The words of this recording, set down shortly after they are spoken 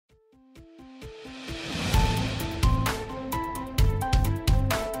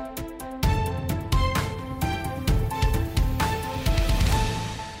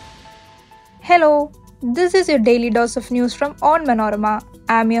Hello, this is your daily dose of news from Onmanorama.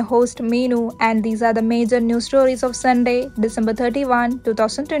 I'm your host Meenu, and these are the major news stories of Sunday, December 31,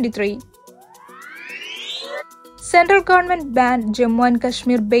 2023. Central government banned Jammu and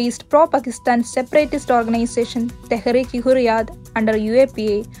Kashmir-based pro-Pakistan separatist organization Tehreek-e-Hurriyat under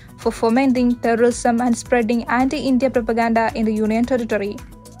UAPA for fomenting terrorism and spreading anti-India propaganda in the Union Territory.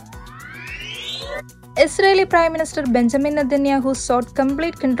 Israeli Prime Minister Benjamin Netanyahu sought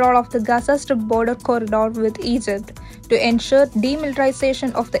complete control of the Gaza Strip border corridor with Egypt to ensure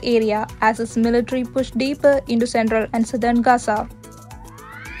demilitarization of the area as his military pushed deeper into central and southern Gaza.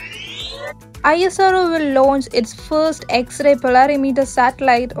 ISRO will launch its first X-ray polarimeter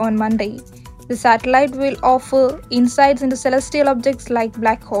satellite on Monday. The satellite will offer insights into celestial objects like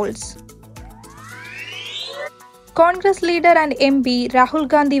black holes. Congress leader and MP Rahul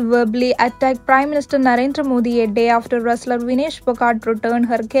Gandhi verbally attacked Prime Minister Narendra Modi a day after wrestler Vinesh Phogat returned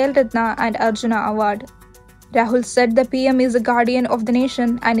her Khel Ratna and Arjuna Award. Rahul said the PM is a guardian of the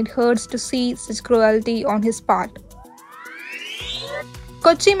nation and it hurts to see such cruelty on his part.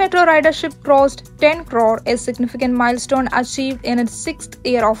 Kochi Metro ridership crossed 10 crore, a significant milestone achieved in its 6th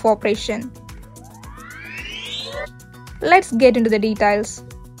year of operation. Let's get into the details.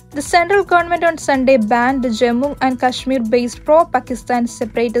 The central government on Sunday banned the Jammu and Kashmir-based pro-Pakistan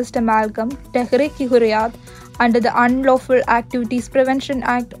separatist amalgam Tehreek-e-Hurriyat under the Unlawful Activities Prevention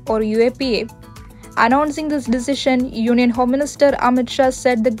Act or UAPA. Announcing this decision, Union Home Minister Amit Shah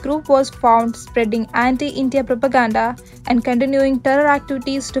said the group was found spreading anti-India propaganda and continuing terror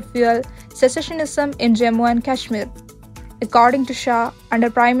activities to fuel secessionism in Jammu and Kashmir. According to Shah, under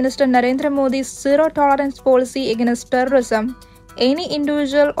Prime Minister Narendra Modi's zero-tolerance policy against terrorism, any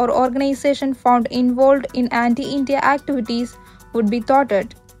individual or organization found involved in anti-India activities would be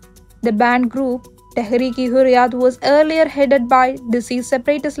thwarted. The banned group, Tehreek-e-Hurriyat, was earlier headed by deceased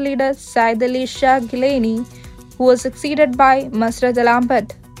separatist leader Said Ali Shah Gilaini, who was succeeded by Masrat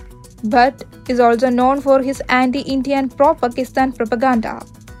Alampad, but is also known for his anti-India and pro-Pakistan propaganda.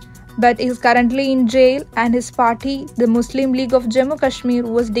 But is currently in jail, and his party, the Muslim League of Jammu Kashmir,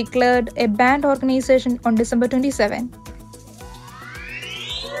 was declared a banned organization on December 27.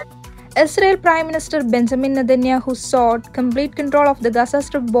 Israel Prime Minister Benjamin Netanyahu sought complete control of the Gaza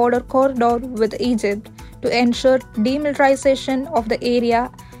Strip border corridor with Egypt to ensure demilitarization of the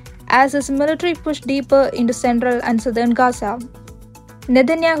area as his military pushed deeper into central and southern Gaza.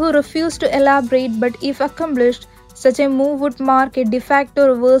 Netanyahu refused to elaborate, but if accomplished, such a move would mark a de facto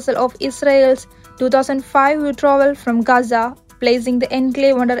reversal of Israel's 2005 withdrawal from Gaza, placing the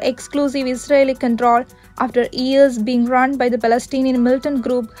enclave under exclusive Israeli control after years being run by the Palestinian militant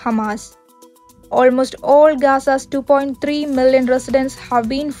group Hamas. Almost all Gaza's 2.3 million residents have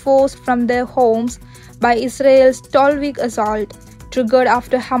been forced from their homes by Israel's 12-week assault, triggered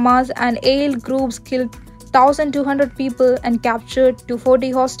after Hamas and AL groups killed 1,200 people and captured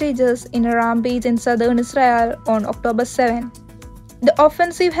 240 hostages in a rampage in southern Israel on October 7. The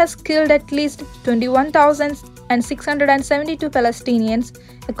offensive has killed at least 21,672 Palestinians,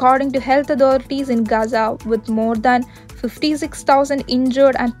 according to health authorities in Gaza, with more than 56,000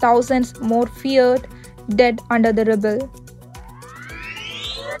 injured and thousands more feared dead under the rebel.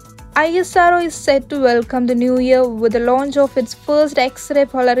 ISRO is set to welcome the new year with the launch of its first X-ray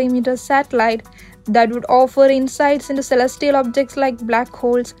polarimeter satellite that would offer insights into celestial objects like black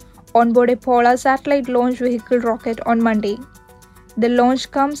holes onboard a polar satellite launch vehicle rocket on Monday. The launch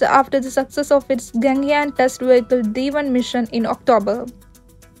comes after the success of its Gangayaan test vehicle D1 mission in October.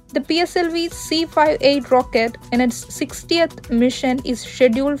 The PSLV C-58 rocket in its 60th mission is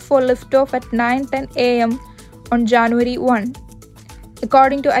scheduled for liftoff at 9:10 a.m. on January 1.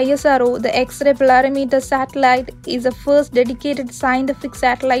 According to ISRO, the X-ray polarimeter satellite is the first dedicated scientific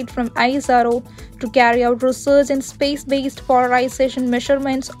satellite from ISRO to carry out research in space-based polarization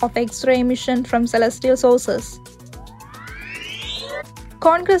measurements of X-ray emission from celestial sources.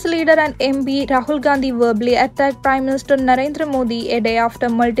 Congress leader and MP Rahul Gandhi verbally attacked Prime Minister Narendra Modi a day after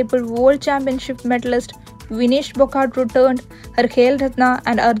multiple World Championship medalist Vinesh Phogat returned her Khel Ratna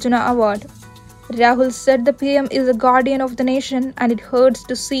and Arjuna Award. Rahul said the PM is a guardian of the nation and it hurts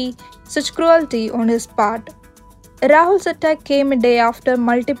to see such cruelty on his part. Rahul's attack came a day after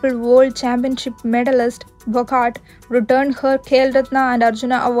multiple World Championship medalist Phogat returned her Khel Ratna and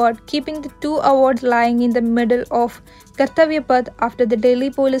Arjuna Award, keeping the two awards lying in the middle of Kartavya Path after the Delhi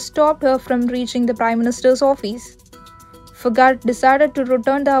police stopped her from reaching the Prime Minister's office. Phogat decided to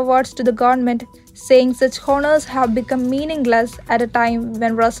return the awards to the government, saying such honors have become meaningless at a time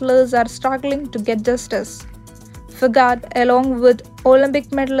when wrestlers are struggling to get justice. Phogat, along with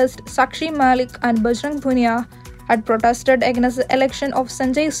Olympic medalist Sakshi Malik and Bajrang Punia, had protested against the election of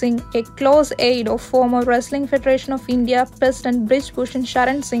Sanjay Singh, a close aide of former Wrestling Federation of India President Brij Bhushan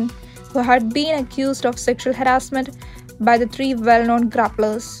Sharan Singh, who had been accused of sexual harassment by the three well-known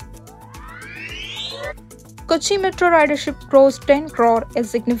grapplers. Kochi Metro ridership crossed 10 crore, a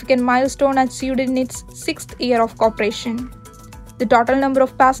significant milestone achieved in its 6th year of operation. The total number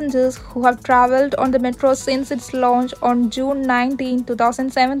of passengers who have travelled on the metro since its launch on June 19,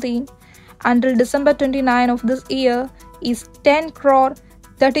 2017 until December 29 of this year is 10 crore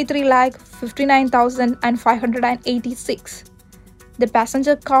 33,59,586. The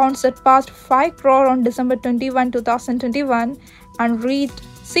passenger count surpassed 5 crore on December 21, 2021 and reached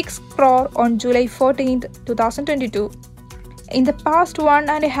 6 crore on July 14, 2022. In the past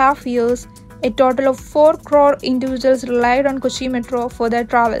 1.5 years, a total of 4 crore individuals relied on Kochi Metro for their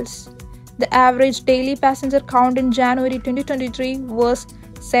travels. The average daily passenger count in January 2023 was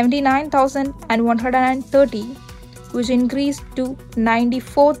 79,130, which increased to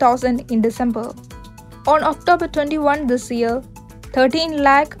 94,000 in December. On October 21 this year,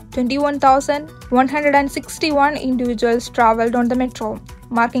 13,21,161 individuals travelled on the metro,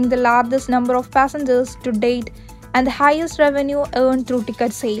 marking the largest number of passengers to date and the highest revenue earned through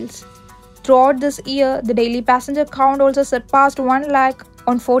ticket sales. Throughout this year, the daily passenger count also surpassed 1 lakh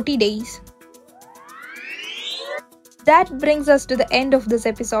on 40 days. That brings us to the end of this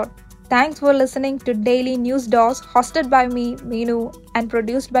episode. Thanks for listening to Daily News Dose, hosted by me, Meenu, and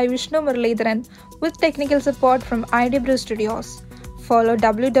produced by Vishnu Muralidharan with technical support from IDBrew Studios. Follow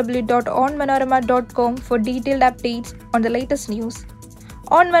www.onmanorama.com for detailed updates on the latest news.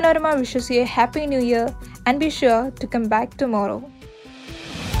 Onmanorama wishes you a happy new year and be sure to come back tomorrow.